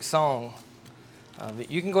Song.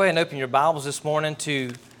 You can go ahead and open your Bibles this morning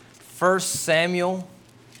to 1 Samuel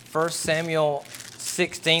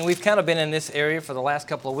 16. We've kind of been in this area for the last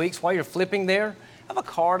couple of weeks. While you're flipping there, I have a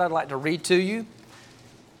card I'd like to read to you.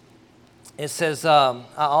 It says, I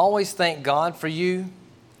always thank God for you.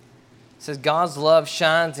 It says, God's love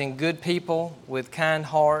shines in good people with kind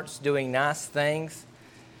hearts doing nice things.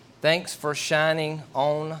 Thanks for shining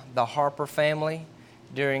on the Harper family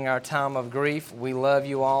during our time of grief. We love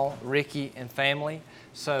you all, Ricky and family.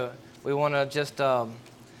 So we want to just,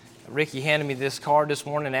 Ricky handed me this card this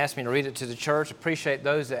morning and asked me to read it to the church. Appreciate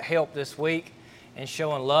those that helped this week and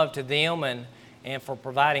showing love to them and for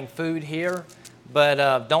providing food here.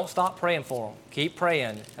 But don't stop praying for them. Keep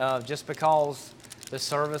praying. Just because the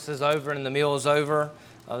service is over and the meal is over,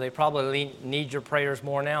 they probably need your prayers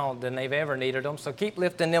more now than they've ever needed them. So keep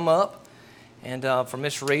lifting them up. And for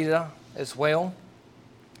Miss Rita as well.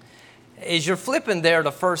 As you're flipping there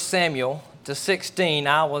to 1 Samuel to 16,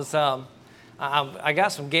 I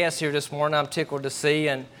got some guests here this morning I'm tickled to see,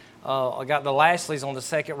 and I got the Lashleys on the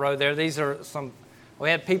second row there. These are we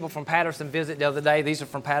had people from Patterson visit the other day. These are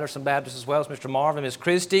from Patterson Baptist as well as Mr. Marvin, Miss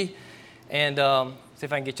Christie, and see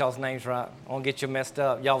if I can get y'all's names right. I won't get you messed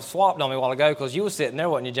up. Y'all swapped on me a while ago because you were sitting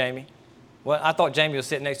there, wasn't you, Jamie? Well, I thought Jamie was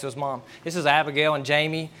sitting next to his mom. This is Abigail and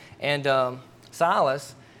Jamie and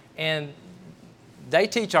Silas, and they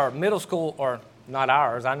teach our middle school, or not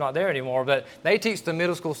ours, I'm not there anymore, but they teach the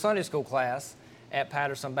middle school Sunday school class at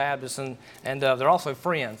Patterson Baptist, and they're also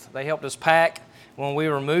friends. They helped us pack when we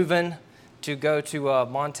were moving to go to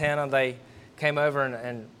Montana. They came over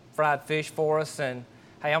and fried fish for us, and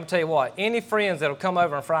hey, I'm going to tell you what, any friends that will come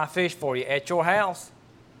over and fry fish for you at your house,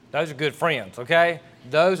 those are good friends, okay?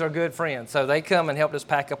 Those are good friends. So they come and helped us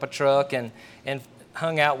pack up a truck and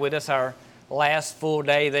hung out with us our last full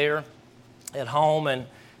day there at home and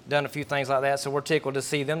done a few things like that. So we're tickled to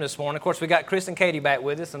see them this morning. Of course, we got Chris and Katie back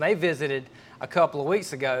with us, and they visited a couple of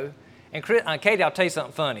weeks ago. And Katie, I'll tell you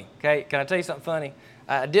something funny. Okay, can I tell you something funny?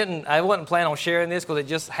 I wasn't planning on sharing this because it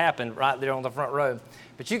just happened right there on the front row.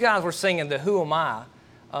 But you guys were singing the Who Am I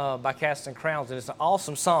by Casting Crowns, and it's an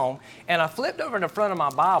awesome song. And I flipped over in the front of my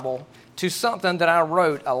Bible to something that I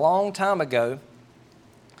wrote a long time ago.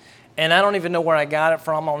 And I don't even know where I got it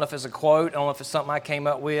from. I don't know if it's a quote. I don't know if it's something I came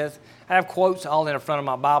up with. I have quotes all in the front of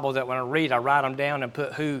my Bible that when I read, I write them down and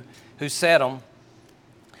put who said them.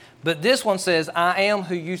 But this one says, I am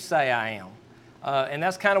who you say I am. And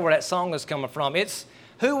that's kind of where that song is coming from. It's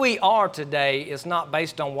who we are today is not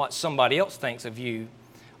based on what somebody else thinks of you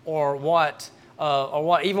or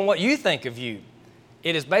even what you think of you.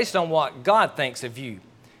 It is based on what God thinks of you.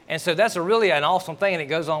 And so that's really an awesome thing, and it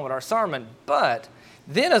goes on with our sermon. But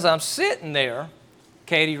then as I'm sitting there,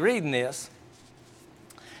 Katie, reading this,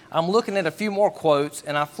 I'm looking at a few more quotes,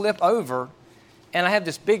 and I flip over, and I have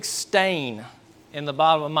this big stain in the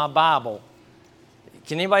bottom of my Bible.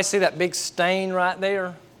 Can anybody see that big stain right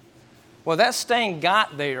there? Well, that stain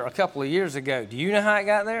got there a couple of years ago. Do you know how it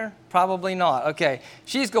got there? Probably not. Okay.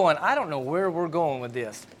 She's going, I don't know where we're going with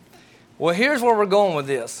this. Well, here's where we're going with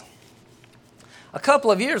this. A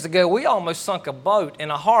couple of years ago, we almost sunk a boat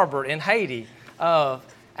in a harbor in Haiti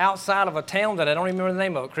outside of a town that I don't even remember the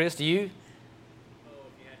name of. Chris, do you?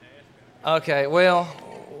 Okay, well,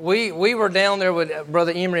 we were down there with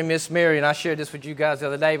Brother Emery and Miss Mary, and I shared this with you guys the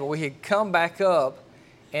other day, but we had come back up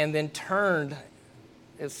and then turned,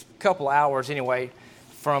 it's a couple hours anyway,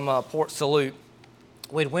 from Port Salute.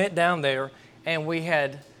 We went down there, and we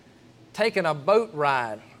had taken a boat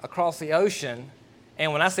ride across the ocean.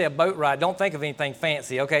 And when I say a boat ride, don't think of anything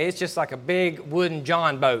fancy, okay? It's just like a big wooden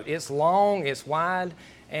John boat. It's long, it's wide,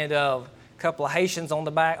 and a couple of Haitians on the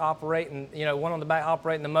back operating, one on the back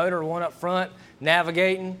operating the motor, one up front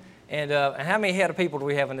navigating. And how many head of people do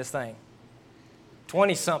we have in this thing?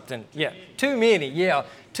 20-something. Yeah, too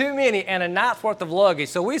many, and a night's worth of luggage.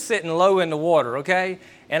 So we're sitting low in the water, okay?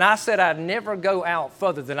 And I said I'd never go out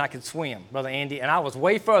further than I could swim, Brother Andy, and I was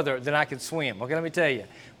way further than I could swim. Okay, let me tell you.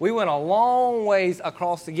 We went a long ways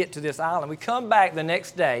across to get to this island. We come back the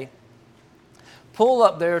next day, pull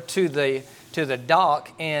up there to the dock,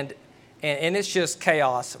 and it's just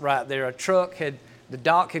chaos right there. The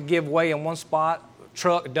dock had give way in one spot.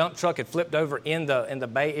 Dump truck had flipped over in the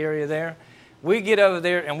bay area there. We get over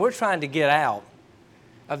there, and we're trying to get out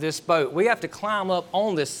of this boat. We have to climb up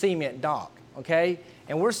on this cement dock, okay?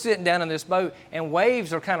 And we're sitting down in this boat, and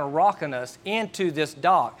waves are kind of rocking us into this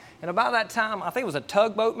dock. And about that time, I think it was a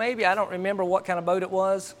tugboat maybe. I don't remember what kind of boat it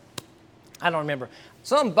was. I don't remember.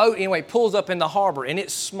 Some boat, anyway, pulls up in the harbor, and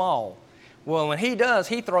it's small. Well, when he does,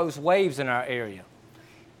 he throws waves in our area.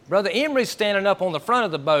 Brother Emery's standing up on the front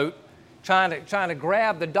of the boat, trying to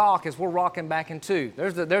grab the dock as we're rocking back in two.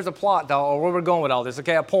 There's a plot, dog, or where we're going with all this,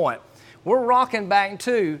 okay, a point. We're rocking back in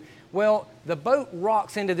two. Well, the boat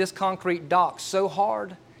rocks into this concrete dock so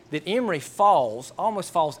hard that Emery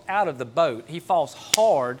almost falls out of the boat. He falls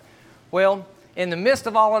hard. Well, in the midst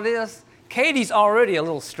of all of this, Katie's already a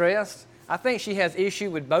little stressed. I think she has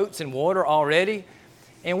issue with boats and water already.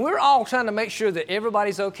 And we're all trying to make sure that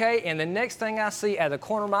everybody's okay. And the next thing I see out of the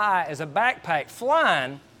corner of my eye is a backpack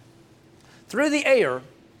flying through the air.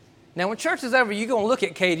 Now, when church is over, you're going to look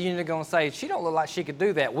at Katie and you're going to say, she don't look like she could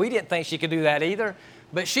do that. We didn't think she could do that either.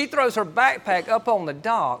 But she throws her backpack up on the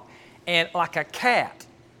dock, and like a cat,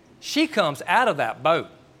 she comes out of that boat.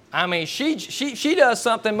 I mean, she does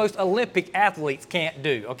something most Olympic athletes can't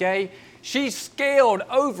do, okay? She scaled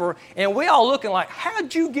over, and we all looking like,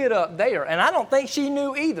 how'd you get up there? And I don't think she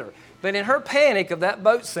knew either. But in her panic of that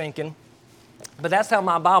boat sinking, but that's how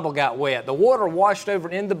my Bible got wet. The water washed over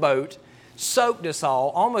in the boat, soaked us all,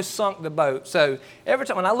 almost sunk the boat. So every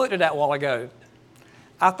time, when I looked at that a while ago,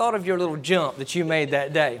 I thought of your little jump that you made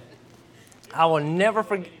that day. I will never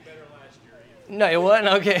forget. No, it wasn't?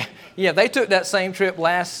 Okay. Yeah, they took that same trip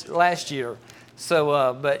last year.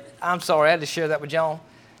 So, but I'm sorry, I had to share that with y'all.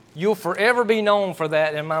 You'll forever be known for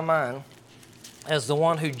that in my mind as the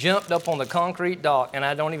one who jumped up on the concrete dock, and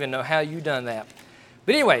I don't even know how you done that.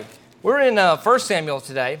 But anyway, we're in 1 Samuel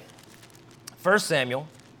today. 1 Samuel.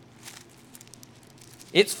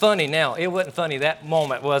 It's funny now. It wasn't funny that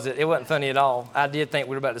moment, was it? It wasn't funny at all. I did think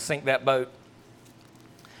we were about to sink that boat.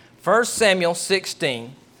 1 Samuel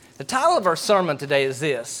 16. The title of our sermon today is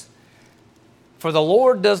this: For the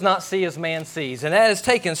Lord does not see as man sees. And that is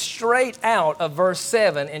taken straight out of verse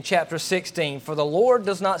 7 in chapter 16. For the Lord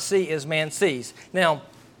does not see as man sees. Now,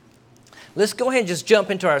 let's go ahead and just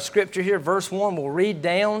jump into our scripture here. Verse 1, we'll read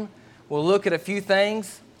down. We'll look at a few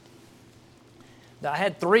things. I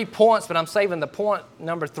had 3 points, but I'm saving the point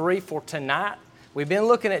number 3 for tonight. We've been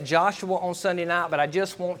looking at Joshua on Sunday night, but I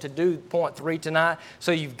just want to do point 3 tonight.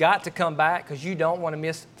 So you've got to come back because you don't want to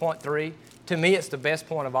miss point 3. To me, it's the best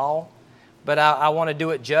point of all. But I want to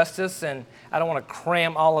do it justice, and I don't want to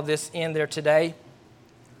cram all of this in there today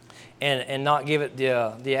and not give it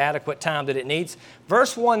the adequate time that it needs.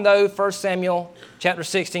 Verse 1, though, 1 Samuel chapter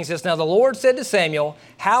 16 says, Now the Lord said to Samuel,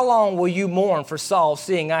 How long will you mourn for Saul,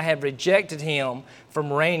 seeing I have rejected him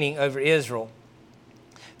from reigning over Israel?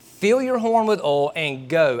 Fill your horn with oil and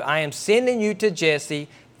go. I am sending you to Jesse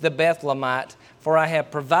the Bethlehemite, for I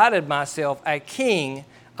have provided myself a king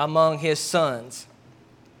among his sons.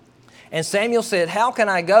 And Samuel said, How can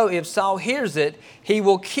I go? If Saul hears it, he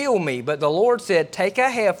will kill me. But the Lord said, Take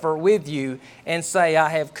a heifer with you and say, I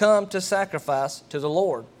have come to sacrifice to the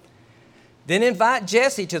Lord. Then invite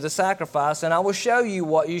Jesse to the sacrifice, and I will show you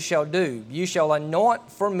what you shall do. You shall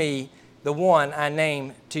anoint for me the one I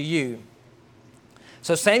name to you.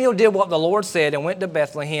 So Samuel did what the Lord said and went to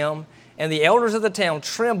Bethlehem. And the elders of the town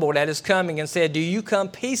trembled at his coming and said, Do you come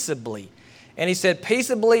peaceably? And he said,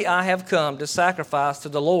 Peaceably I have come to sacrifice to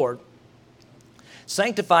the Lord.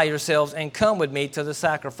 Sanctify yourselves and come with me to the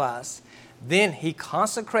sacrifice. Then he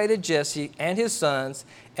consecrated Jesse and his sons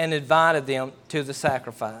and invited them to the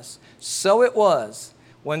sacrifice. So it was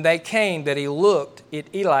when they came that he looked at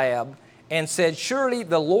Eliab and said, Surely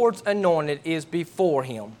the Lord's anointed is before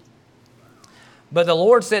him. But the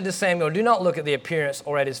Lord said to Samuel, Do not look at the appearance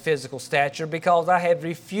or at his physical stature, because I have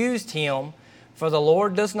refused him. For the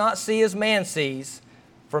Lord does not see as man sees.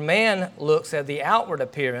 For man looks at the outward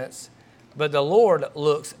appearance, but the Lord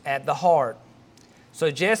looks at the heart.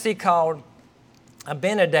 So Jesse called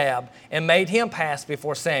Abinadab and made him pass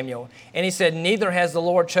before Samuel. And he said, Neither has the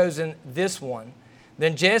Lord chosen this one.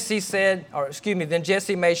 Then Jesse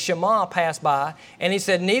made Shammah pass by, and he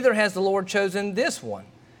said, Neither has the Lord chosen this one.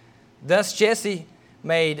 Thus Jesse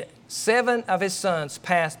made 7 of his sons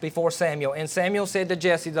pass before Samuel. And Samuel said to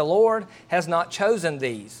Jesse, The Lord has not chosen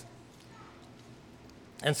these.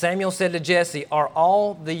 And Samuel said to Jesse, Are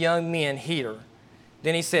all the young men here?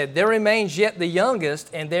 Then he said, There remains yet the youngest,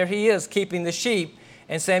 and there he is keeping the sheep.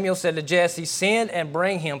 And Samuel said to Jesse, Send and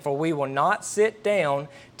bring him, for we will not sit down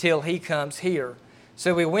till he comes here.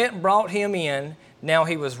 So we went and brought him in. Now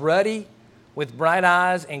he was ruddy, with bright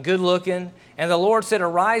eyes and good looking. And the Lord said,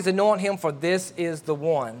 Arise, anoint him, for this is the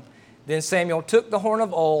one. Then Samuel took the horn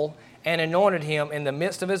of oil and anointed him in the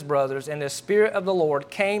midst of his brothers. And the Spirit of the Lord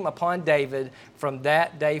came upon David from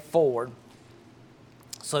that day forward.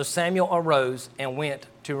 So Samuel arose and went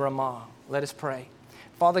to Ramah. Let us pray.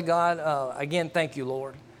 Father God, again, thank you,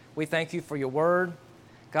 Lord. We thank you for your word.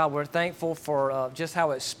 God, we're thankful for just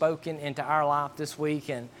how it's spoken into our life this week.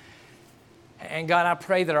 And And God, I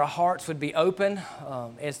pray that our hearts would be open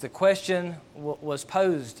as the question was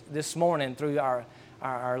posed this morning through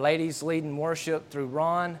our ladies leading worship, through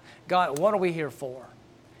Ron. God, what are we here for?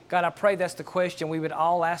 God, I pray that's the question we would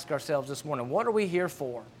all ask ourselves this morning. What are we here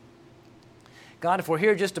for? God, if we're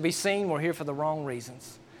here just to be seen, we're here for the wrong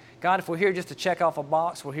reasons. God, if we're here just to check off a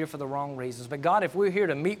box, we're here for the wrong reasons. But God, if we're here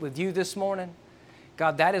to meet with you this morning,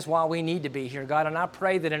 God, that is why we need to be here. God, and I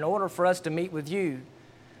pray that in order for us to meet with you,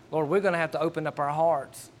 Lord, we're going to have to open up our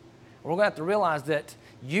hearts. We're going to have to realize that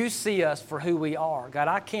you see us for who we are. God,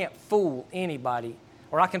 I can't fool anybody,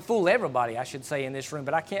 or I can fool everybody, I should say, in this room,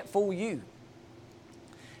 but I can't fool you.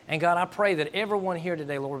 And God, I pray that everyone here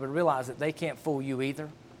today, Lord, would realize that they can't fool you either.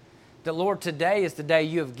 That, Lord, today is the day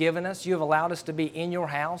you have given us. You have allowed us to be in your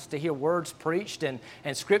house, to hear words preached and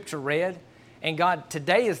Scripture read. And God,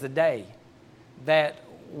 today is the day that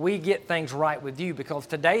we get things right with you, because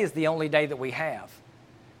today is the only day that we have.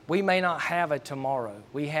 We may not have a tomorrow.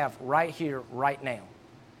 We have right here, right now.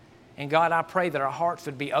 And God, I pray that our hearts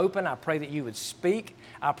would be open. I pray that you would speak.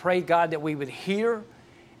 I pray, God, that we would hear.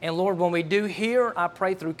 And Lord, when we do hear, I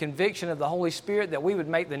pray through conviction of the Holy Spirit that we would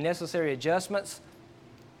make the necessary adjustments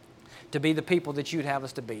to be the people that you'd have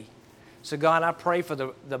us to be. So God, I pray for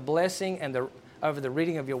the blessing and over the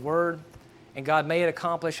reading of your word. And God, may it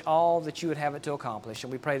accomplish all that you would have it to accomplish.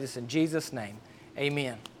 And we pray this in Jesus' name.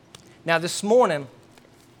 Amen. Now this morning,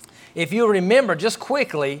 if you remember, just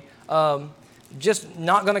quickly, just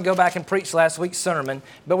not going to go back and preach last week's sermon,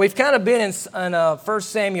 but we've kind of been in 1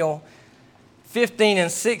 Samuel 15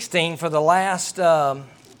 and 16 for the last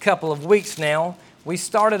couple of weeks now. We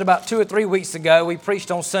started about 2 or 3 weeks ago. We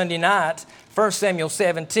preached on Sunday night, 1 Samuel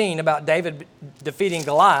 17, about David defeating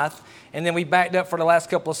Goliath. And then we backed up for the last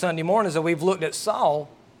couple of Sunday mornings, and we've looked at Saul,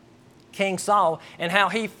 King Saul, and how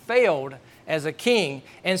he failed as a king.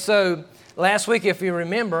 And so last week, if you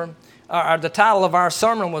remember, the title of our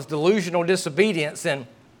sermon was Delusional Disobedience. And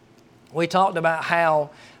we talked about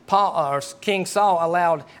how King Saul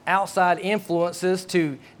allowed outside influences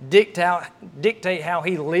to dictate how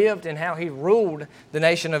he lived and how he ruled the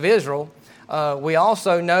nation of Israel. We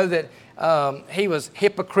also know that he was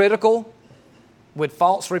hypocritical with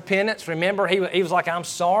false repentance. Remember, he was like, I'm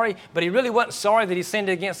sorry, but he really wasn't sorry that he sinned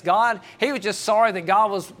against God. He was just sorry that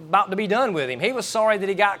God was about to be done with him. He was sorry that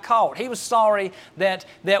he got caught. He was sorry that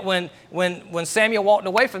when Samuel walked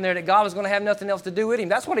away from there, that God was going to have nothing else to do with him.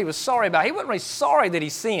 That's what he was sorry about. He wasn't really sorry that he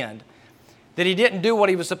sinned, that he didn't do what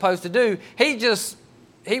he was supposed to do. He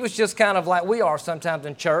was just kind of like we are sometimes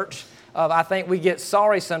in church. I think we get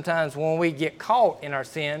sorry sometimes when we get caught in our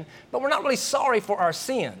sin, but we're not really sorry for our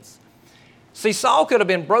sins. See, Saul could have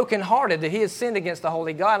been brokenhearted that he had sinned against the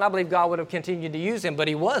holy God, and I believe God would have continued to use him, but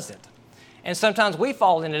he wasn't. And sometimes we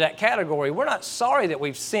fall into that category. We're not sorry that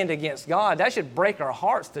we've sinned against God. That should break our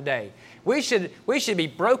hearts today. We should be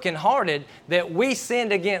brokenhearted that we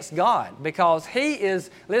sinned against God, because he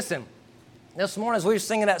is, listen, this morning as we were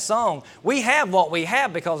singing that song, we have what we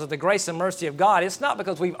have because of the grace and mercy of God. It's not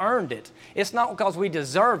because we've earned it. It's not because we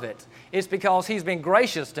deserve it. It's because he's been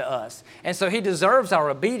gracious to us. And so he deserves our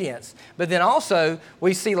obedience. But then also,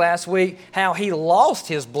 we see last week how he lost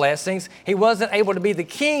his blessings. He wasn't able to be the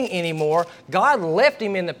king anymore. God left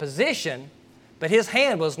him in the position, but his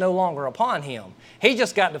hand was no longer upon him. He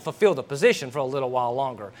just got to fulfill the position for a little while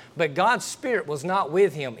longer. But God's Spirit was not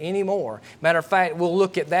with him anymore. Matter of fact, we'll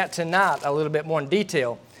look at that tonight a little bit more in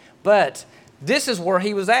detail. But this is where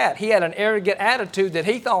he was at. He had an arrogant attitude that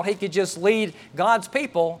he thought he could just lead God's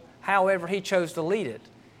people however he chose to lead it.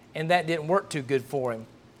 And that didn't work too good for him.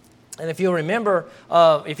 And if you'll remember,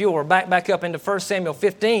 if you were back up into 1 Samuel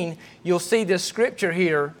 15, you'll see this scripture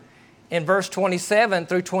here in verse 27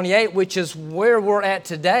 through 28, which is where we're at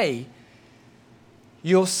today.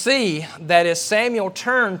 You'll see that as Samuel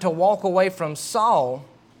turned to walk away from Saul,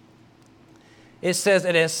 it says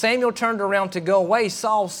that as Samuel turned around to go away,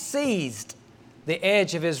 Saul seized the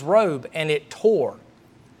edge of his robe and it tore.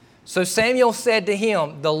 So Samuel said to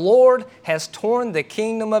him, "The Lord has torn the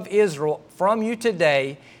kingdom of Israel from you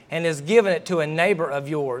today and has given it to a neighbor of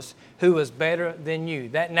yours who is better than you."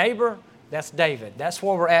 That neighbor, that's David. That's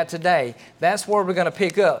where we're at today. That's where we're going to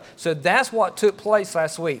pick up. So that's what took place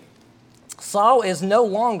last week. Saul is no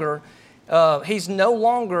longer will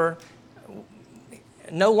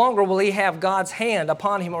he have God's hand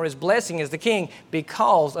upon him or his blessing as the king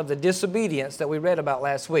because of the disobedience that we read about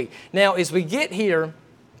last week. Now, as we get here,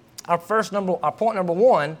 our point number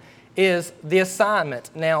one is the assignment.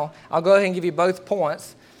 Now, I'll go ahead and give you both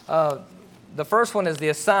points. The first one is the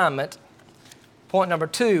assignment. Point number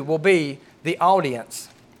two will be the audience.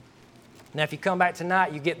 Now, if you come back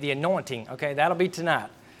tonight, you get the anointing. Okay, that'll be tonight.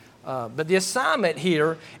 But the assignment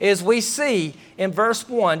here is we see in verse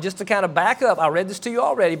 1, just to kind of back up, I read this to you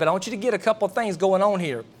already, but I want you to get a couple of things going on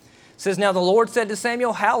here. It says, now the Lord said to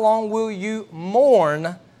Samuel, how long will you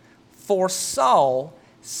mourn for Saul,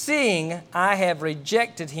 seeing I have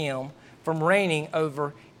rejected him from reigning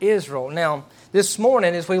over Israel? Now, this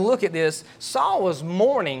morning, as we look at this, Saul was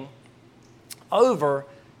mourning over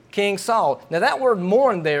King Saul. Now, that word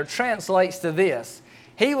mourn there translates to this.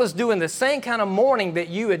 He was doing the same kind of mourning that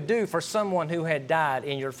you would do for someone who had died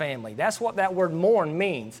in your family. That's what that word mourn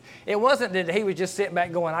means. It wasn't that he was just sitting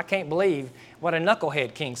back going, I can't believe what a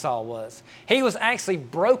knucklehead King Saul was. He was actually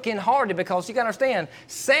brokenhearted because you got to understand,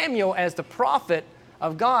 Samuel, as the prophet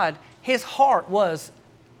of God, his heart was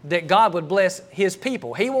that God would bless his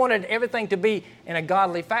people. He wanted everything to be in a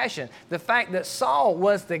godly fashion. The fact that Saul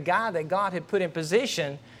was the guy that God had put in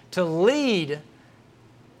position to lead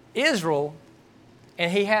Israel,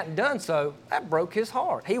 and he hadn't done so, that broke his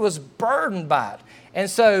heart. He was burdened by it. And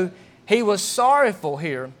so he was sorrowful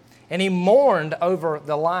here, and he mourned over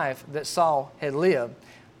the life that Saul had lived.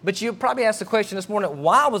 But you probably asked the question this morning,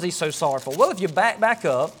 why was he so sorrowful? Well, if you back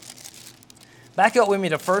up with me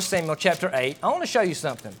to 1 Samuel chapter 8, I want to show you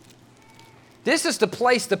something. This is the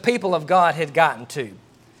place the people of God had gotten to.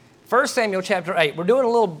 1 Samuel chapter 8, we're doing a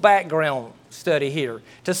little background study here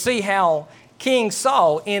to see how King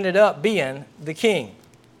Saul ended up being the king.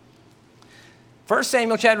 1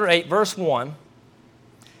 Samuel chapter 8, verse 1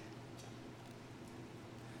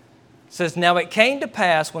 says, now it came to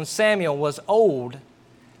pass when Samuel was old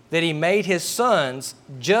that he made his sons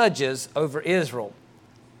judges over Israel.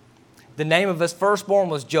 The name of his firstborn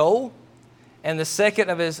was Joel, and the second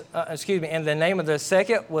of his, and the name of the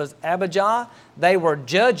second was Abijah. They were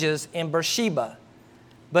judges in Beersheba.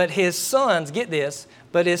 But his sons, get this,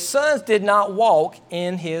 but his sons did not walk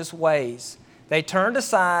in his ways. They turned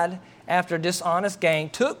aside after dishonest gain,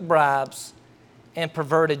 took bribes, and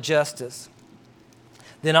perverted justice.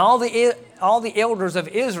 Then all the elders of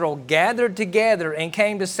Israel gathered together and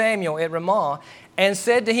came to Samuel at Ramah and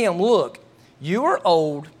said to him, look, you are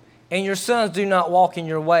old, and your sons do not walk in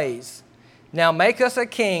your ways. Now make us a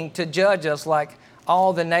king to judge us like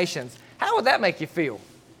all the nations. How would that make you feel?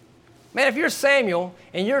 Man, if you're Samuel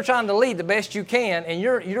and you're trying to lead the best you can and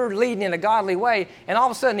you're leading in a godly way, and all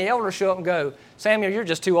of a sudden the elders show up and go, Samuel, you're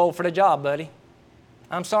just too old for the job, buddy.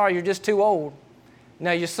 I'm sorry, you're just too old.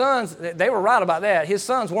 Now your sons, they were right about that. His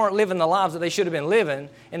sons weren't living the lives that they should have been living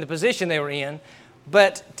in the position they were in.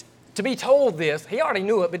 But to be told this, he already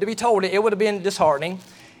knew it, but to be told it, it would have been disheartening.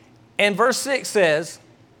 And verse 6 says,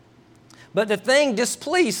 but the thing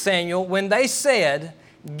displeased Samuel when they said,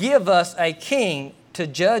 give us a king to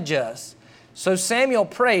judge us. So Samuel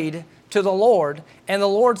prayed to the Lord, and the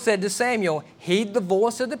Lord said to Samuel, heed the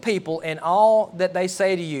voice of the people and all that they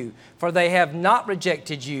say to you, for they have not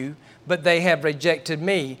rejected you, but they have rejected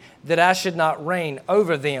me, that I should not reign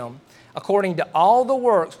over them, according to all the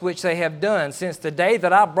works which they have done since the day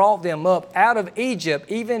that I brought them up out of Egypt,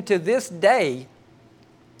 even to this day,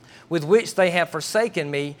 with which they have forsaken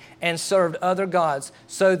me and served other gods.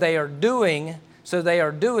 So they are doing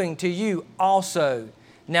to you also.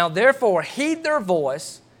 Now therefore heed their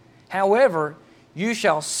voice. However, you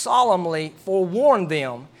shall solemnly forewarn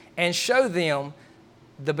them and show them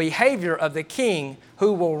the behavior of the king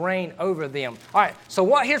who will reign over them. All right,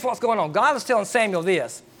 so here's what's going on. God is telling Samuel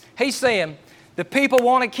this. He's saying, the people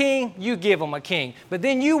want a king, you give them a king. But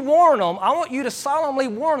then you warn them, I want you to solemnly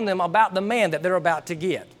warn them about the man that they're about to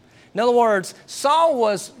get. In other words, Saul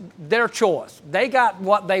was their choice. They got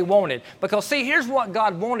what they wanted. Because see, here's what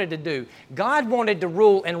God wanted to do. God wanted to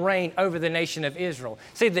rule and reign over the nation of Israel.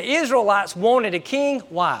 See, the Israelites wanted a king.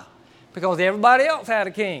 Why? Because everybody else had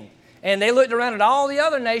a king. And they looked around at all the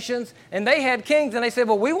other nations, and they had kings, and they said,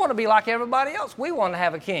 well, we want to be like everybody else. We want to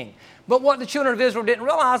have a king. But what the children of Israel didn't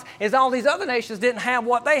realize is all these other nations didn't have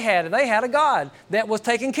what they had, and they had a God that was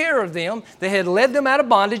taking care of them, that had led them out of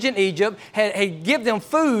bondage in Egypt, had given them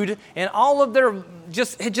food, and all of their,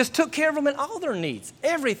 just took care of them in all their needs,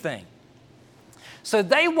 everything. So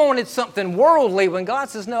they wanted something worldly when God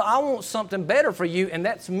says, no, I want something better for you, and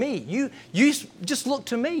that's me. You just look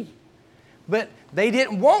to me. But they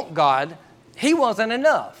didn't want God. He wasn't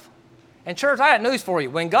enough. And church, I had news for you.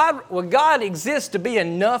 When God exists to be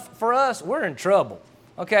enough for us, we're in trouble.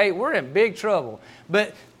 Okay, we're in big trouble.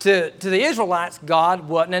 But to the Israelites, God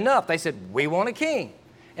wasn't enough. They said, we want a king.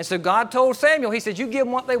 And so God told Samuel, he said, you give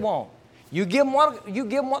them what they want. You give them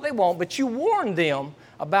what they want, but you warn them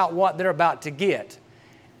about what they're about to get.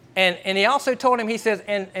 And he also told him, he says,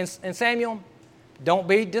 and Samuel, don't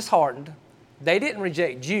be disheartened. They didn't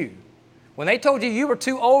reject you. When they told you you were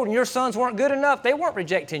too old and your sons weren't good enough, they weren't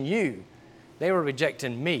rejecting you. They were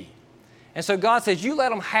rejecting me. And so God says, you let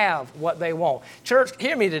them have what they want. Church,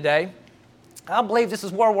 hear me today. I believe this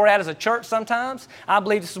is where we're at as a church sometimes. I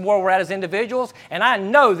believe this is where we're at as individuals. And I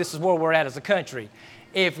know this is where we're at as a country.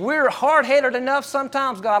 If we're hard-headed enough,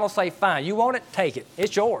 sometimes God will say, fine, you want it? Take it.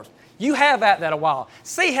 It's yours. You have at that a while.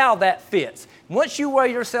 See how that fits. Once you wear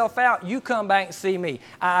yourself out, you come back and see me.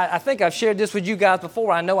 I think I've shared this with you guys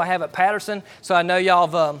before. I know I have at Patterson, so I know y'all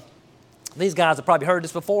have, these guys have probably heard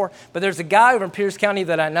this before. But there's a guy over in Pierce County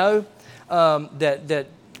that I know that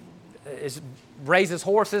raises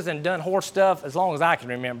horses and done horse stuff as long as I can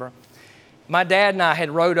remember. My dad and I had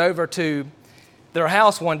rode over to their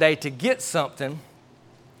house one day to get something,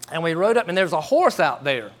 and we rode up, and there's a horse out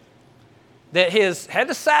there that had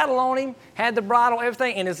the saddle on him, had the bridle,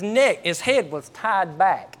 everything, and his head was tied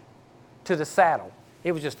back to the saddle.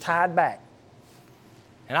 It was just tied back.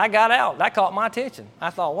 And I got out. That caught my attention. I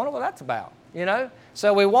thought, I wonder what that's about, you know?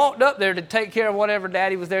 So we walked up there to take care of whatever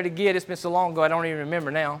Daddy was there to get. It's been so long ago, I don't even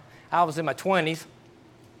remember now. I was in my 20s.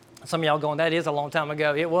 Some of y'all going, that is a long time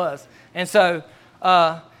ago. It was. And so,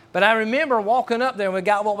 but I remember walking up there, and we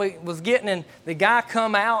got what we was getting, and the guy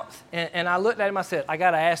come out, and I looked at him, I said, I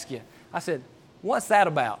got to ask you. I said, what's that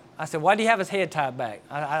about? I said, why do you have his head tied back?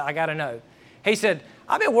 I got to know. He said,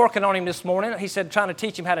 I've been working on him this morning. He said, trying to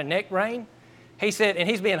teach him how to neck rein. He said, and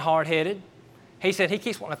he's being hard-headed. He said, he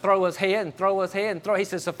keeps wanting to throw his head and throw his head and throw. He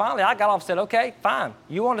said, so finally I got off and said, okay, fine.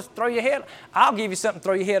 You want to throw your head? I'll give you something to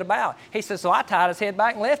throw your head about. He said, so I tied his head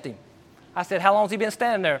back and left him. I said, how long has he been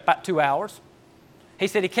standing there? About 2 hours. He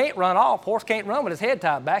said, he can't run off. Horse can't run with his head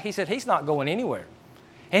tied back. He said, he's not going anywhere.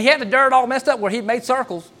 And he had the dirt all messed up where he made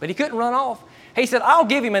circles, but he couldn't run off. He said, I'll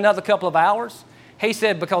give him another couple of hours. He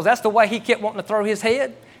said, because that's the way he kept wanting to throw his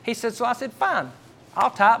head. He said, so I said, fine. I'll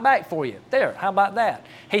tie it back for you. There, how about that?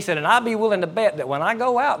 He said, and I'd be willing to bet that when I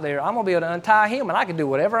go out there, I'm going to be able to untie him, and I can do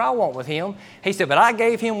whatever I want with him. He said, but I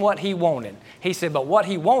gave him what he wanted. He said, but what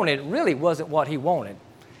he wanted really wasn't what he wanted.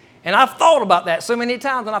 And I've thought about that so many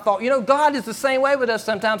times, and I thought, you know, God is the same way with us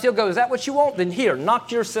sometimes. He'll go, is that what you want? Then here,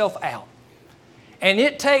 knock yourself out. And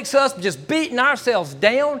it takes us just beating ourselves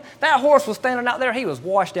down. That horse was standing out there. He was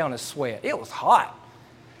washed down in sweat. It was hot.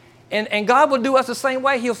 And God will do us the same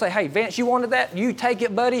way. He'll say, hey, Vance, you wanted that? You take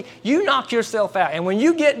it, buddy. You knock yourself out. And when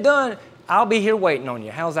you get done, I'll be here waiting on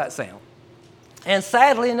you. How's that sound? And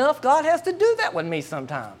sadly enough, God has to do that with me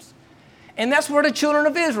sometimes. And that's where the children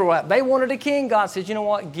of Israel were at. They wanted a king. God said, you know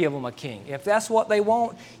what? Give them a king. If that's what they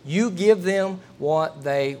want, you give them what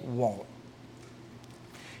they want.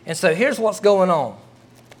 And so here's what's going on.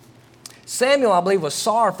 Samuel, I believe, was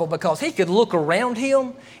sorrowful because he could look around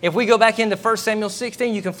him. If we go back into 1 Samuel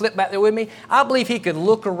 16, you can flip back there with me. I believe he could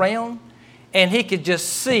look around and he could just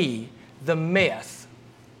see the mess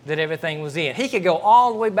that everything was in. He could go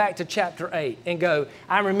all the way back to chapter 8 and go,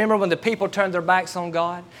 I remember when the people turned their backs on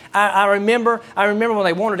God. I remember when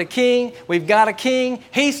they wanted a king. We've got a king.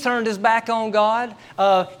 He's turned his back on God.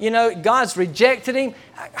 God's rejected him.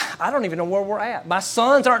 I don't even know where we're at. My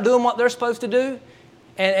sons aren't doing what they're supposed to do.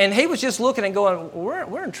 And he was just looking and going,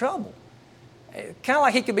 we're in trouble. Kind of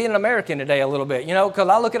like he could be an American today a little bit, you know, because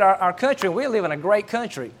I look at our country, and we live in a great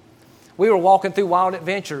country. We were walking through Wild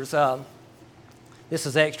Adventures. This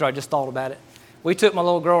is extra. I just thought about it. We took my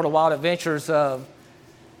little girl to Wild Adventures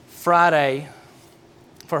Friday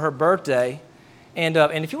for her birthday. And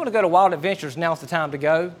if you want to go to Wild Adventures, now's the time to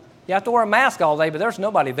go. You have to wear a mask all day, but there's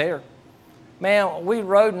nobody there. Man, we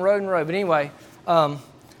rode and rode and rode. But anyway,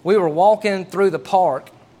 we were walking through the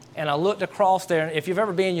park, and I looked across there. And if you've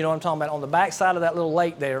ever been, you know what I'm talking about. On the back side of that little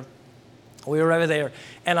lake there, we were over there.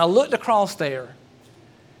 And I looked across there,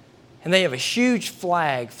 and they have a huge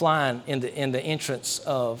flag flying in the entrance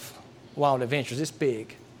of Wild Adventures. It's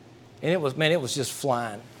big. And it was just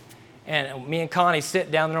flying. And me and Connie sit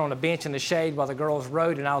down there on a bench in the shade while the girls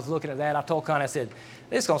rode, and I was looking at that. I told Connie, I said,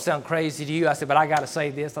 this is going to sound crazy to you. I said, but I got to say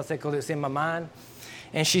this. I said, because it's in my mind.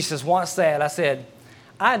 And she says, what's that? I said,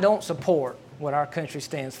 I don't support what our country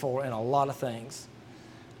stands for in a lot of things.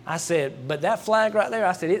 I said, but that flag right there,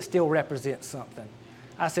 I said, it still represents something.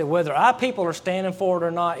 I said, whether our people are standing for it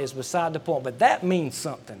or not is beside the point, but that means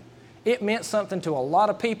something. It meant something to a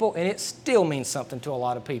lot of people, and it still means something to a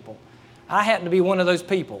lot of people. I happen to be one of those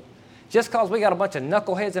people. Just because we got a bunch of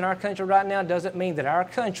knuckleheads in our country right now doesn't mean that our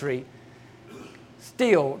country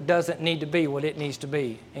still doesn't need to be what it needs to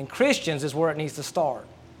be. And Christians is where it needs to start.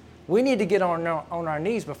 We need to get on our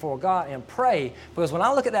knees before God and pray, because when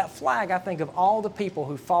I look at that flag, I think of all the people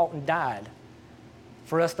who fought and died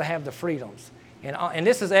for us to have the freedoms. And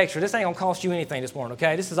this is extra. This ain't going to cost you anything this morning,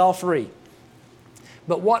 okay? This is all free.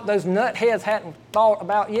 But what those nutheads hadn't thought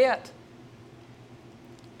about yet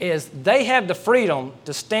is they have the freedom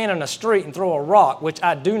to stand in the street and throw a rock, which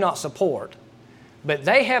I do not support. But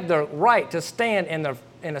they have the right to stand in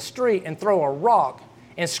the street and throw a rock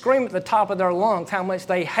and scream at the top of their lungs how much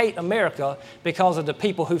they hate America because of the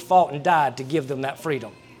people who fought and died to give them that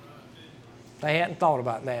freedom. They hadn't thought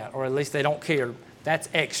about that, or at least they don't care. That's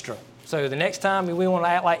extra. So the next time we want to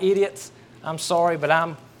act like idiots, I'm sorry, but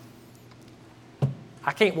I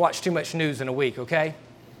can't watch too much news in a week, okay?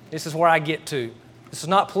 This is where I get to. This is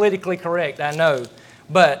not politically correct, I know.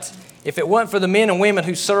 But if it wasn't for the men and women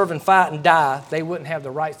who serve and fight and die, they wouldn't have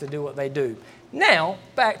the rights to do what they do. Now,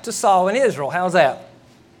 back to Saul and Israel. How's that?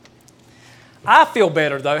 I feel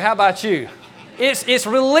better, though. How about you? It's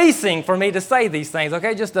releasing for me to say these things,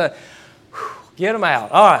 okay? Just to get them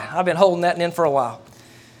out. All right, I've been holding that in for a while.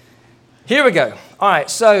 Here we go. All right,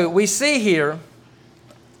 so we see here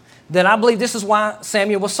that I believe this is why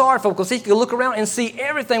Samuel was sorrowful, because he could look around and see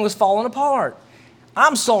everything was falling apart.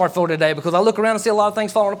 I'm sorrowful today because I look around and see a lot of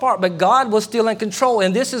things falling apart, but God was still in control.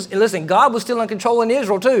 And listen, God was still in control in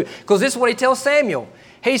Israel too, because this is what he tells Samuel.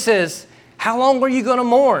 He says, how long are you going to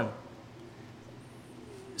mourn?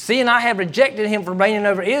 See, and I have rejected him from reigning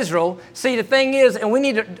over Israel. See, the thing is, and we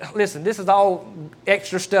need to, listen, this is all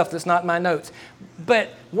extra stuff that's not in my notes. But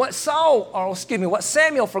what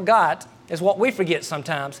Samuel forgot is what we forget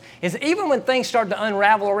sometimes, is even when things start to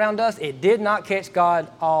unravel around us, it did not catch God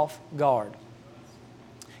off guard.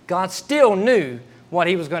 God still knew what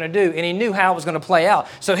he was going to do, and he knew how it was going to play out.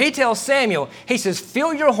 So he tells Samuel, he says,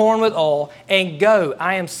 fill your horn with oil and go.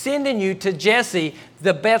 I am sending you to Jesse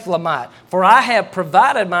the Bethlehemite, for I have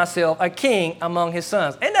provided myself a king among his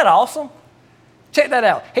sons. Isn't that awesome? Check that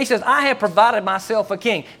out. He says, I have provided myself a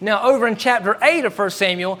king. Now, over in chapter 8 of 1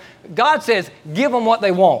 Samuel, God says, give them what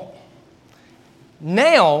they want.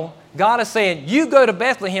 Now, God is saying, you go to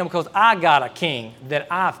Bethlehem because I got a king that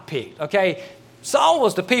I've picked, okay? Saul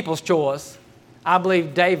was the people's choice. I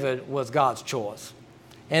believe David was God's choice.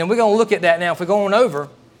 And we're going to look at that now. If we're going over,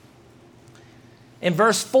 in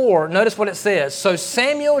verse 4, notice what it says. So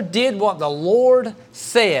Samuel did what the Lord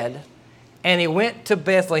said, and he went to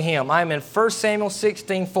Bethlehem. I'm in 1 Samuel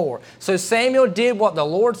 16:4. So Samuel did what the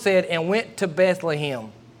Lord said and went to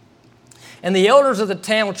Bethlehem. And the elders of the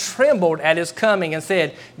town trembled at his coming and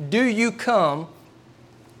said, do you come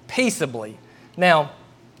peaceably? Now,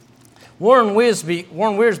 Warren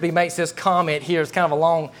Wiersbe makes this comment here. It's kind of a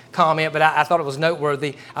long comment, but I thought it was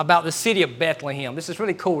noteworthy about the city of Bethlehem. This is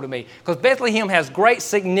really cool to me because Bethlehem has great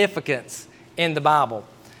significance in the Bible.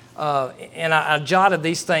 And I jotted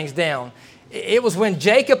these things down. It was when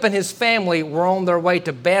Jacob and his family were on their way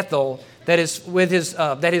to Bethel that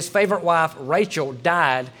his favorite wife Rachel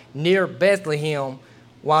died near Bethlehem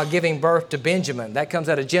while giving birth to Benjamin. That comes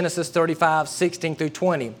out of Genesis 35:16 through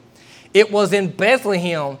 20. It was in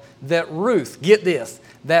Bethlehem that Ruth, get this,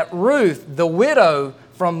 that Ruth, the widow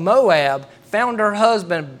from Moab, found her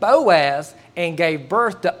husband Boaz and gave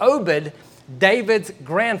birth to Obed, David's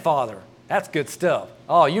grandfather. That's good stuff.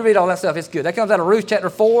 Oh, you read all that stuff, it's good. That comes out of Ruth chapter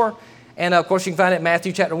 4, and of course you can find it in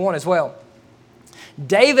Matthew chapter 1 as well.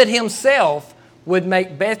 David himself would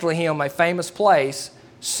make Bethlehem a famous place,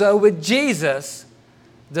 so would Jesus,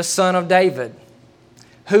 the son of David,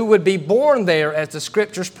 who would be born there as the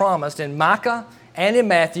scriptures promised in Micah and in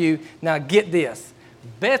Matthew. Now get this,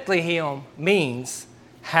 Bethlehem means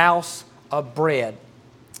house of bread.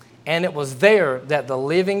 And it was there that the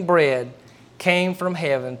living bread came from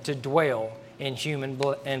heaven to dwell in human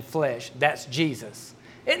blood and flesh. That's Jesus.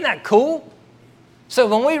 Isn't that cool? So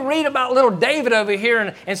when we read about little David over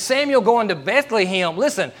here and Samuel going to Bethlehem,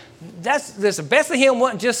 listen, Bethlehem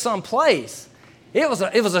wasn't just some place. It was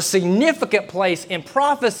a significant place in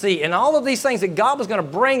prophecy and all of these things that God was going to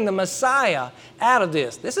bring the Messiah out of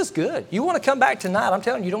this. This is good. You want to come back tonight. I'm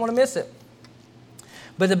telling you, you don't want to miss it.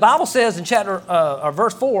 But the Bible says in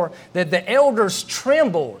verse 4 that the elders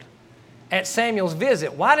trembled at Samuel's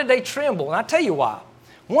visit. Why did they tremble? And I'll tell you why.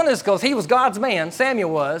 One is because he was God's man,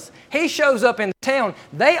 Samuel was. He shows up in the town.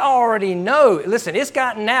 They already know. Listen, it's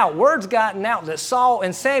gotten out. Word's gotten out that Saul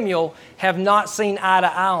and Samuel have not seen eye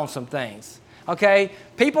to eye on some things. Okay,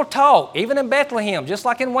 people talk, even in Bethlehem, just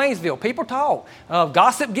like in Waynesville, people talk.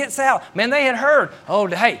 Gossip gets out. Man, they had heard, oh,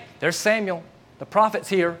 hey, there's Samuel. The prophet's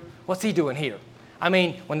here. What's he doing here? I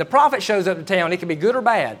mean, when the prophet shows up to town, it can be good or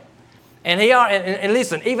bad. And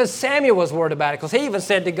listen, even Samuel was worried about it because he even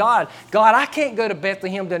said to God, God, I can't go to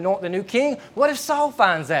Bethlehem to anoint the new king. What if Saul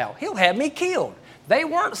finds out? He'll have me killed. They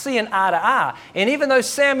weren't seeing eye to eye. And even though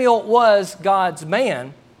Samuel was God's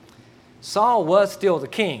man, Saul was still the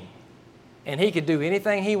king. And he could do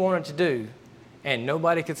anything he wanted to do, and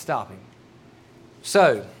nobody could stop him.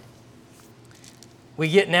 So, we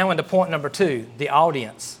get now into point number 2, the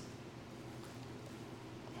audience.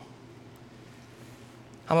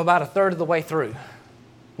 I'm about a third of the way through.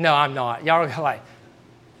 No, I'm not. Y'all are like,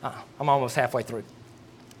 I'm almost halfway through.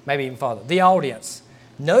 Maybe even farther. The audience.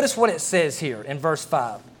 Notice what it says here in verse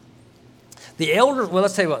 5. The elders, well,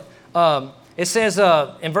 let's tell you what. It says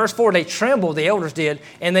in verse 4, they trembled, the elders did,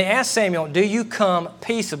 and they asked Samuel, do you come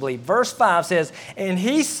peaceably? Verse 5 says, and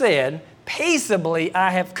he said, peaceably I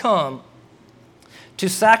have come to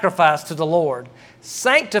sacrifice to the Lord.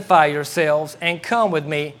 Sanctify yourselves and come with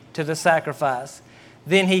me to the sacrifice.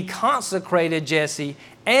 Then he consecrated Jesse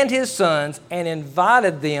and his sons and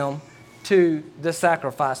invited them to the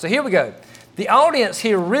sacrifice. So here we go. The audience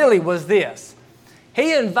here really was this.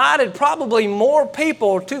 He invited probably more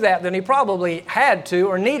people to that than he probably had to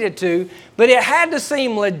or needed to, but it had to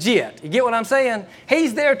seem legit. You get what I'm saying?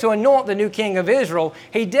 He's there to anoint the new king of Israel.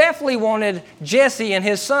 He definitely wanted Jesse and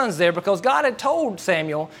his sons there because God had told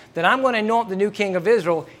Samuel that I'm going to anoint the new king of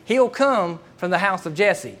Israel. He'll come from the house of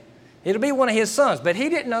Jesse. It'll be one of his sons, but he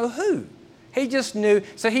didn't know who. He just knew,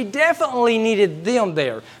 so he definitely needed them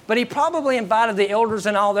there. But he probably invited the elders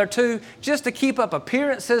and all there too, just to keep up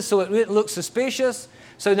appearances so it looked suspicious,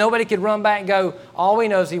 so nobody could run back and go, all we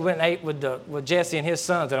know is he went and ate with Jesse and his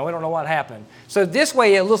sons, and we don't know what happened. So this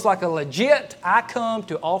way it looks like a legit, I come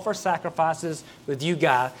to offer sacrifices with you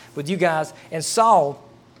guys, and Saul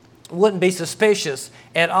wouldn't be suspicious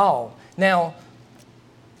at all. Now,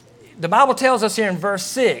 the Bible tells us here in verse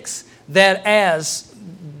 6 that as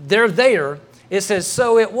they're there, it says,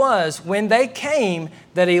 so it was when they came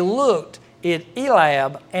that he looked at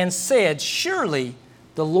Eliab and said, surely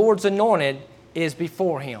the Lord's anointed is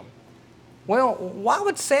before him. Well, why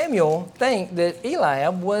would Samuel think that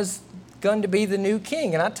Eliab was going to be the new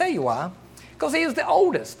king? And I'll tell you why. Because he was the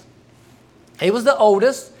oldest. He was the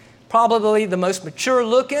oldest, probably the most mature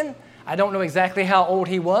looking. I don't know exactly how old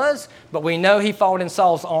he was, but we know he fought in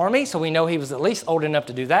Saul's army, so we know he was at least old enough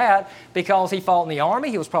to do that. Because he fought in the army,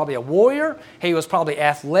 he was probably a warrior. He was probably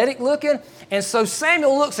athletic looking. And so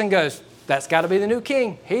Samuel looks and goes, that's got to be the new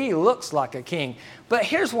king. He looks like a king. But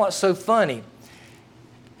here's what's so funny.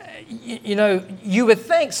 You know, you would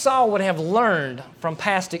think Saul would have learned from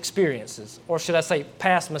past experiences, or should I say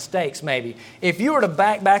past mistakes maybe. If you were to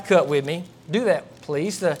back up with me, do that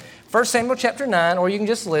please. 1 Samuel chapter 9, or you can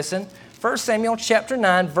just listen. 1 Samuel chapter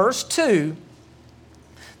 9, verse 2.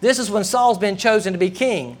 This is when Saul's been chosen to be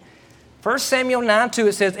king. 1 Samuel 9, 2,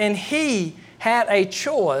 it says, and he had a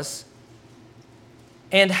choice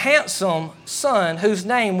and handsome son whose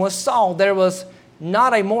name was Saul. There was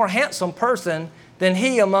not a more handsome person than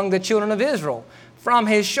he among the children of Israel. From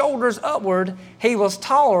his shoulders upward, he was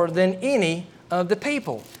taller than any of the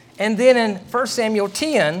people. And then in 1 Samuel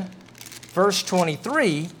 10, verse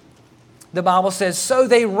 23, the Bible says, so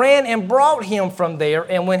they ran and brought him from there,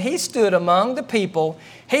 and when he stood among the people,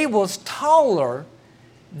 he was taller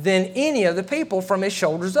than any of the people from his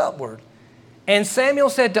shoulders upward. And Samuel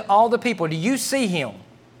said to all the people, do you see him,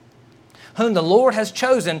 whom the Lord has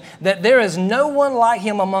chosen, that there is no one like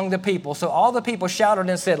him among the people? So all the people shouted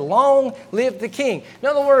and said, long live the king. In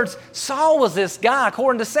other words, Saul was this guy,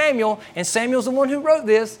 according to Samuel, and Samuel's the one who wrote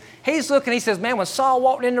this. He's looking, he says, man, when Saul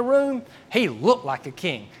walked in the room, he looked like a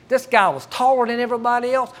king. This guy was taller than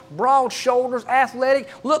everybody else, broad shoulders, athletic,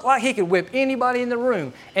 looked like he could whip anybody in the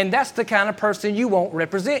room. And that's the kind of person you want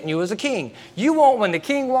representing you as a king. You want when the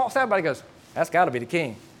king walks out, everybody goes, that's got to be the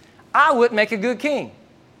king. I wouldn't make a good king.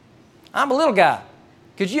 I'm a little guy.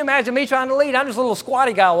 Could you imagine me trying to lead? I'm just a little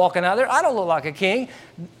squatty guy walking out there. I don't look like a king.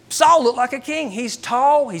 Saul looked like a king. He's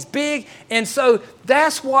tall, he's big, and so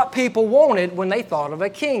that's what people wanted when they thought of a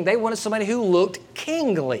king. They wanted somebody who looked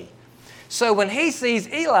kingly. So when he sees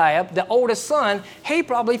Eliab, the oldest son, he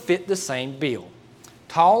probably fit the same bill.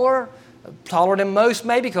 Taller than most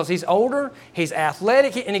maybe because he's older, he's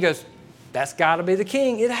athletic, and he goes, that's got to be the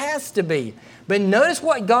king. It has to be. But notice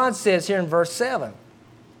what God says here in verse 7.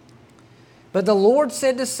 But the Lord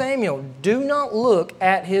said to Samuel, do not look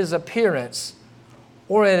at his appearance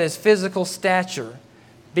or at his physical stature,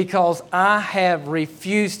 because I have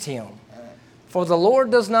refused him. For the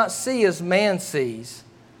Lord does not see as man sees.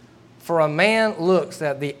 For a man looks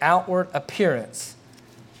at the outward appearance,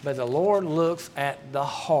 but the Lord looks at the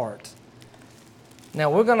heart. Now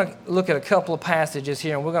we're going to look at a couple of passages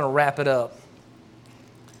here, and we're going to wrap it up.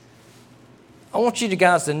 I want you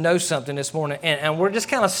guys to know something this morning, and we're just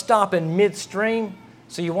kind of stopping midstream,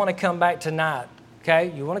 so you want to come back tonight,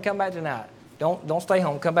 okay? You want to come back tonight. Don't stay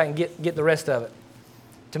home. Come back and get the rest of it.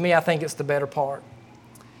 To me, I think it's the better part.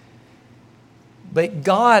 But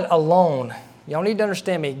God alone, y'all need to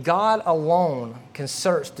understand me, God alone can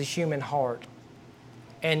search the human heart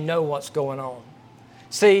and know what's going on.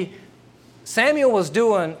 See, Samuel was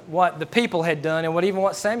doing what the people had done and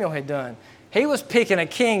what Samuel had done. He was picking a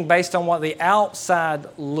king based on what the outside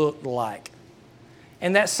looked like.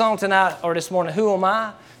 And that song tonight or this morning, Who Am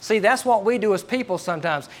I? See, that's what we do as people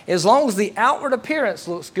sometimes. As long as the outward appearance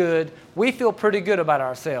looks good, we feel pretty good about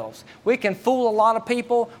ourselves. We can fool a lot of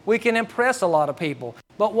people. We can impress a lot of people.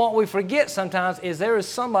 But what we forget sometimes is there is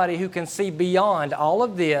somebody who can see beyond all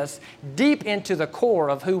of this, deep into the core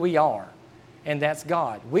of who we are. And that's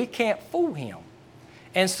God. We can't fool Him.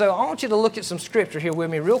 And so I want you to look at some scripture here with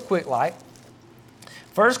me real quick, like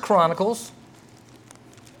 1 Chronicles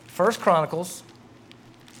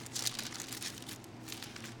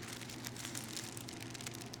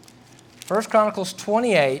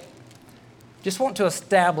 28, just want to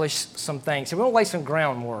establish some things. So we're going to lay some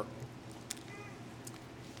groundwork.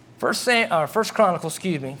 1 Chronicles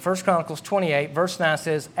 28, verse 9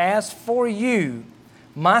 says, As for you,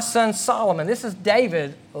 my son Solomon, this is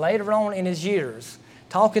David later on in his years,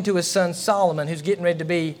 talking to his son Solomon, who's getting ready to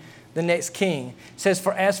be the next king. It says,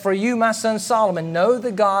 As for you, my son Solomon, know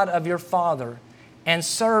the God of your father and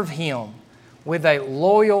serve Him with a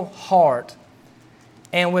loyal heart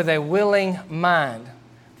and with a willing mind.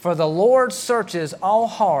 For the Lord searches all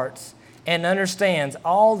hearts and understands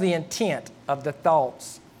all the intent of the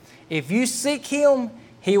thoughts. If you seek Him,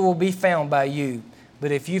 He will be found by you.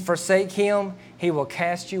 But if you forsake Him, He will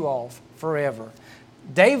cast you off forever.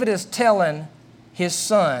 David is telling his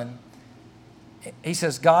son, he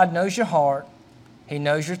says, God knows your heart. He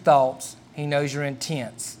knows your thoughts. He knows your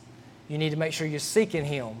intents. You need to make sure you're seeking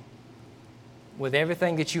Him with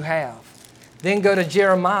everything that you have. Then go to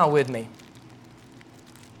Jeremiah with me.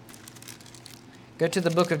 Go to the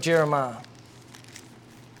book of Jeremiah.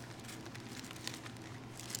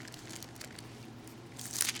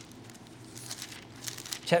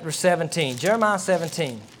 Chapter 17. Jeremiah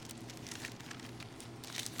 17.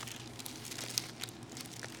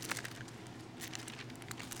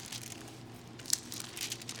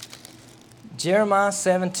 Jeremiah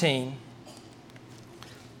 17.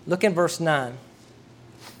 Look in verse 9.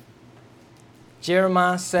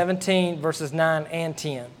 Jeremiah 17, verses 9 and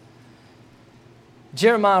 10.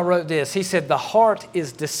 Jeremiah wrote this. He said, The heart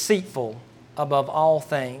is deceitful above all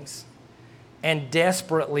things and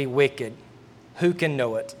desperately wicked. Who can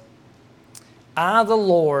know it? I, the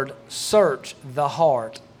Lord, search the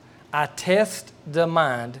heart. I test the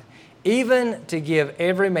mind, even to give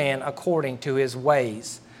every man according to his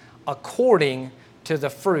ways, according to the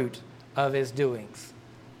fruit of his doings.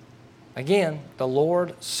 Again, the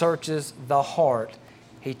Lord searches the heart.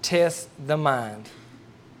 He tests the mind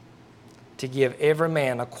to give every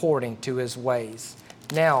man according to his ways.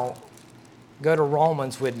 Now, go to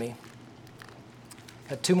Romans with me.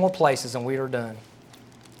 Got two more places and we are done.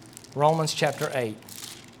 Romans chapter 8.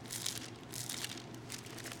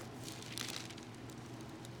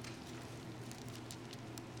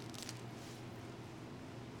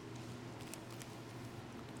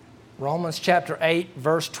 Romans chapter 8,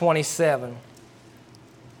 verse 27. It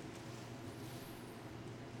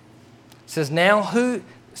says, Now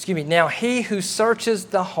he who searches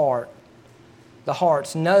the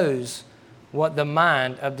hearts knows what the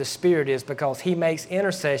mind of the Spirit is, because He makes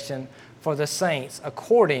intercession for the saints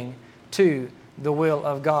according to the will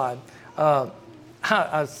of God.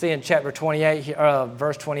 I see in chapter 28,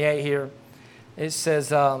 verse 28 here, it says,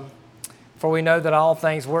 For we know that all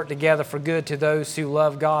things work together for good to those who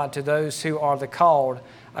love God, to those who are the called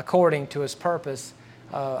according to His purpose.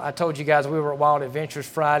 I told you guys we were at Wild Adventures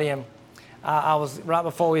Friday, and I was right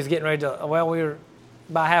before we was getting ready to, we were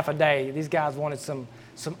about half a day. These guys wanted some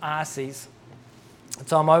ices.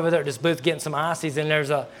 So I'm over there at this booth getting some ices, and there's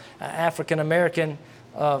an African-American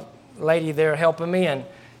lady there helping me, and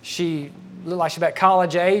she looked like she's about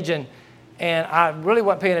college age, and I really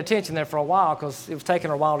wasn't paying attention there for a while because it was taking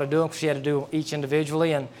her a while to do them because she had to do each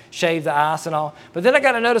individually and shave the ice and all. But then I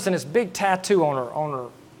got to noticing this big tattoo on her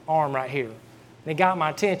arm right here. And it got my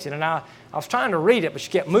attention, and I was trying to read it, but she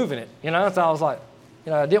kept moving it, So I was like,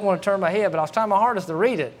 I didn't want to turn my head, but I was trying my hardest to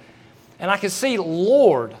read it. And I could see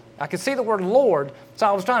Lord. I could see the word Lord, so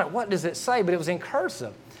I was trying, what does it say? But it was in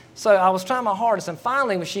cursive. So I was trying my hardest, and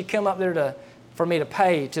finally when she came up there for me to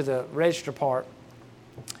pay to the register part,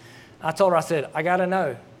 I told her, I said, I got to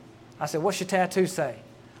know. I said, what's your tattoo say?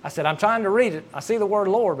 I said, I'm trying to read it. I see the word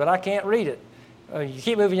Lord, but I can't read it. You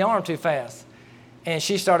keep moving your arm too fast. And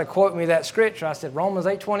she started quoting me that scripture. I said, Romans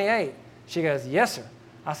 8:28. She goes, yes, sir.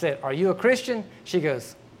 I said, are you a Christian? She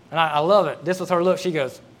goes, and I love it. This was her look. She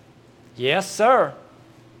goes, yes, sir.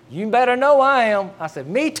 You better know I am. I said,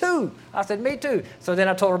 me too. I said, me too. So then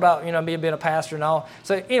I told her about, me being a pastor and all.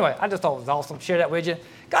 So anyway, I just thought it was awesome. Share that with you.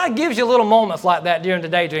 God gives you little moments like that during the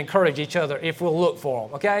day to encourage each other if we'll look for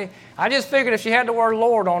them, okay? I just figured if she had the word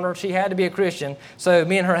Lord on her, she had to be a Christian. So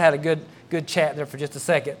me and her had a good chat there for just a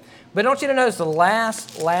second. But I want you to notice the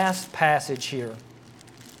last passage here.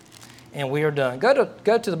 And we are done. Go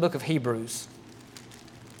to the book of Hebrews.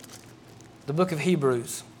 The book of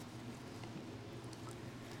Hebrews.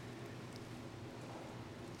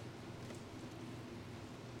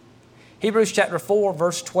 Hebrews chapter 4,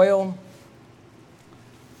 verse 12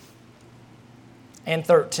 and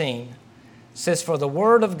 13 says, "For the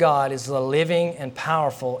word of God is living and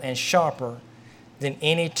powerful and sharper than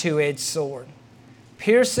any two-edged sword,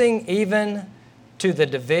 piercing even to the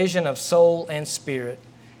division of soul and spirit,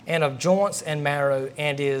 and of joints and marrow,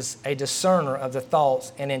 and is a discerner of the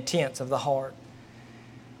thoughts and intents of the heart."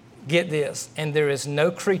 Get this, "And there is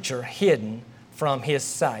no creature hidden from his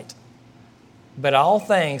sight, but all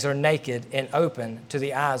things are naked and open to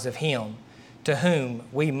the eyes of him to whom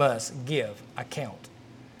we must give account."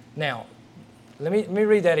 Now, let me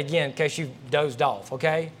read that again in case you dozed off,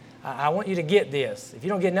 okay? I want you to get this. If you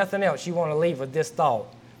don't get nothing else, you want to leave with this thought.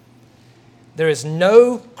 There is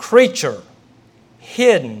no creature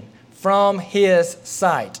hidden from his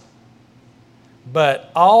sight,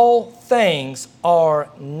 but all things are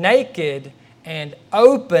naked and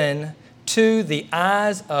open to the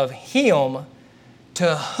eyes of him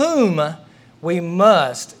to whom we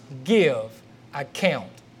must give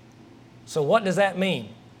account. So what does that mean?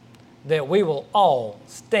 That we will all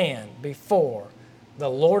stand before the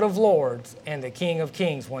Lord of Lords and the King of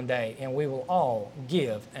Kings one day, and we will all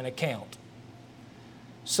give an account.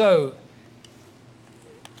 So,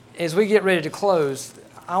 as we get ready to close,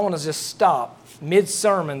 I want to just stop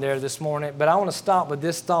mid-sermon there this morning, but I want to stop with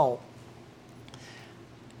this thought.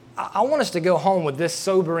 I want us to go home with this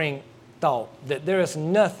sobering thought, that there is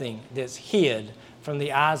nothing that's hid from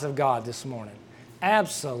the eyes of God this morning.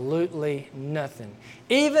 Absolutely nothing.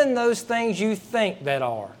 Even those things you think that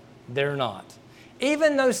are, they're not.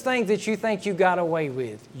 Even those things that you think you got away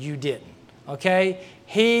with, you didn't. Okay?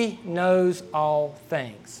 He knows all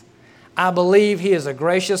things. I believe He is a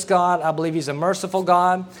gracious God. I believe He's a merciful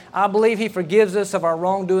God. I believe He forgives us of our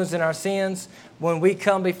wrongdoings and our sins when we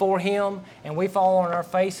come before Him and we fall on our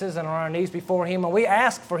faces and on our knees before Him and we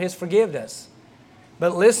ask for His forgiveness.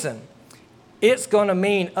 But listen, it's going to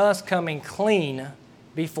mean us coming clean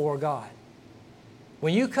before God.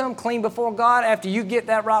 When you come clean before God, after you get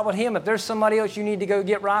that right with Him, if there's somebody else you need to go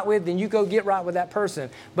get right with, then you go get right with that person.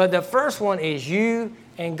 But the first one is you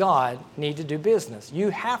and God need to do business. You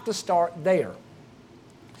have to start there.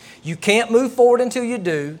 You can't move forward until you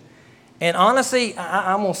do. And honestly,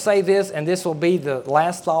 I'm going to say this, and this will be the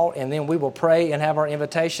last thought, and then we will pray and have our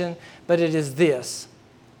invitation. But it is this.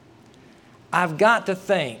 I've got to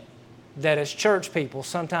think that as church people,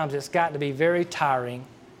 sometimes it's got to be very tiring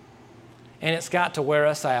and it's got to wear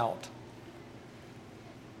us out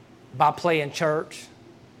by playing church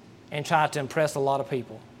and trying to impress a lot of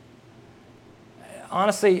people.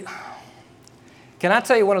 Honestly, can I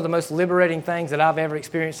tell you one of the most liberating things that I've ever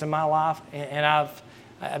experienced in my life? And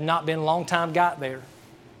I've not been a long time got there,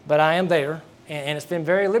 but I am there, and it's been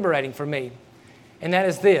very liberating for me. And that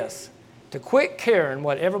is this, to quit caring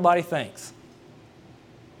what everybody thinks.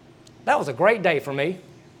 That was a great day for me.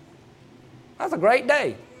 That was a great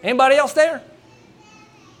day. Anybody else there?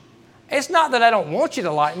 It's not that I don't want you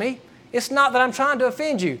to like me. It's not that I'm trying to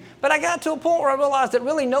offend you. But I got to a point where I realized that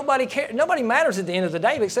really nobody matters at the end of the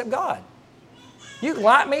day except God. You can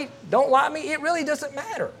like me, don't like me, it really doesn't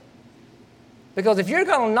matter. Because if you're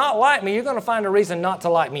going to not like me, you're going to find a reason not to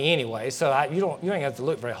like me anyway, so you ain't have to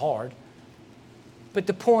look very hard. But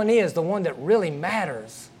the point is, the one that really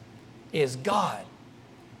matters is God.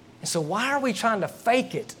 And so why are we trying to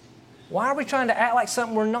fake it? Why are we trying to act like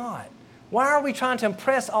something we're not? Why are we trying to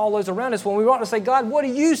impress all those around us when we want to say, God, what do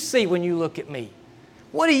you see when you look at me?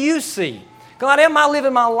 What do you see? God, am I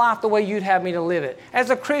living my life the way you'd have me to live it? As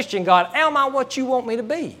a Christian, God, am I what you want me to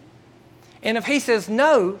be? And if He says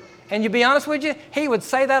no, and you be honest with you, He would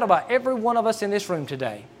say that about every one of us in this room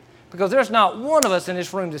today. Because there's not one of us in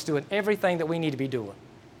this room that's doing everything that we need to be doing.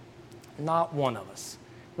 Not one of us.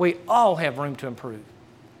 We all have room to improve.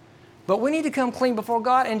 But we need to come clean before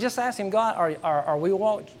God and just ask Him, God, are we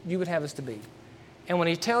what you would have us to be? And when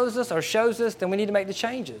He tells us or shows us, then we need to make the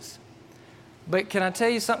changes. But can I tell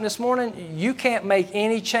you something this morning? You can't make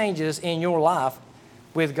any changes in your life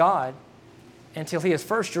with God until He is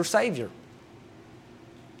first your Savior.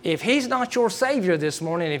 If He's not your Savior this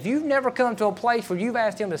morning, if you've never come to a place where you've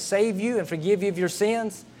asked Him to save you and forgive you of your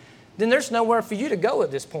sins, then there's nowhere for you to go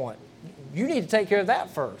at this point. You need to take care of that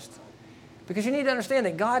first. Because you need to understand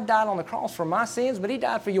that God died on the cross for my sins, but He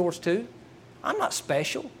died for yours too. I'm not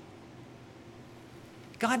special.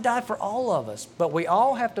 God died for all of us, but we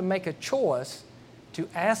all have to make a choice to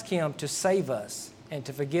ask Him to save us and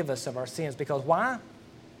to forgive us of our sins. Because why?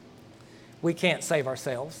 We can't save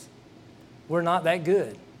ourselves. We're not that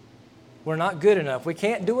good. We're not good enough. We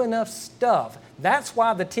can't do enough stuff. That's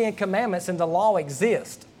why the 10 Commandments and the law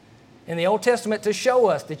exist in the Old Testament, to show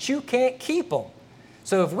us that you can't keep them.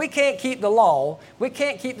 So if we can't keep the law, we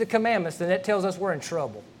can't keep the commandments, then that tells us we're in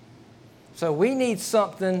trouble. So we need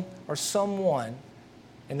something or someone,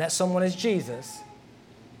 and that someone is Jesus,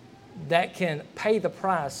 that can pay the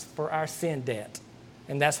price for our sin debt.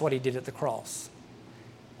 And that's what He did at the cross.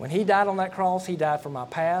 When He died on that cross, He died for my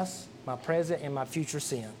past, my present, and my future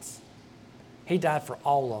sins. He died for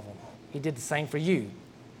all of them. He did the same for you.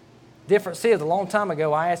 Difference is, a long time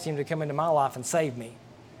ago, I asked Him to come into my life and save me.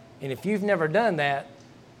 And if you've never done that,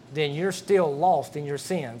 then you're still lost in your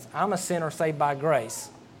sins. I'm a sinner saved by grace.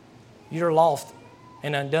 You're lost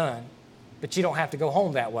and undone, but you don't have to go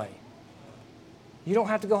home that way. You don't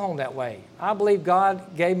have to go home that way. I believe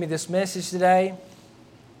God gave me this message today,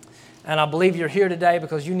 and I believe you're here today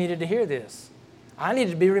because you needed to hear this. I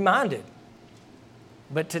needed to be reminded.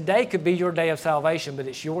 But today could be your day of salvation, but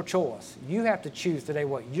it's your choice. You have to choose today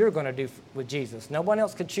what you're going to do with Jesus. No one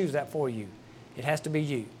else can choose that for you. It has to be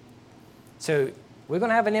you. So we're going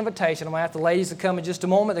to have an invitation. I'm going to have the ladies to come in just a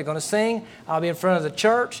moment. They're going to sing. I'll be in front of the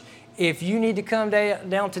church. If you need to come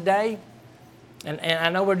down today, and I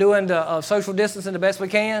know we're doing the social distancing the best we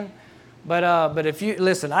can, but if you,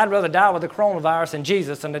 listen, I'd rather die with the coronavirus than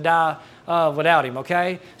Jesus than to die without Him,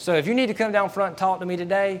 okay? So if you need to come down front and talk to me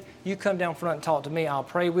today, you come down front and talk to me. I'll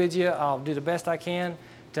pray with you. I'll do the best I can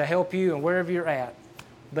to help you and wherever you're at.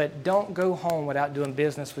 But don't go home without doing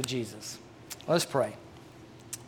business with Jesus. Let's pray.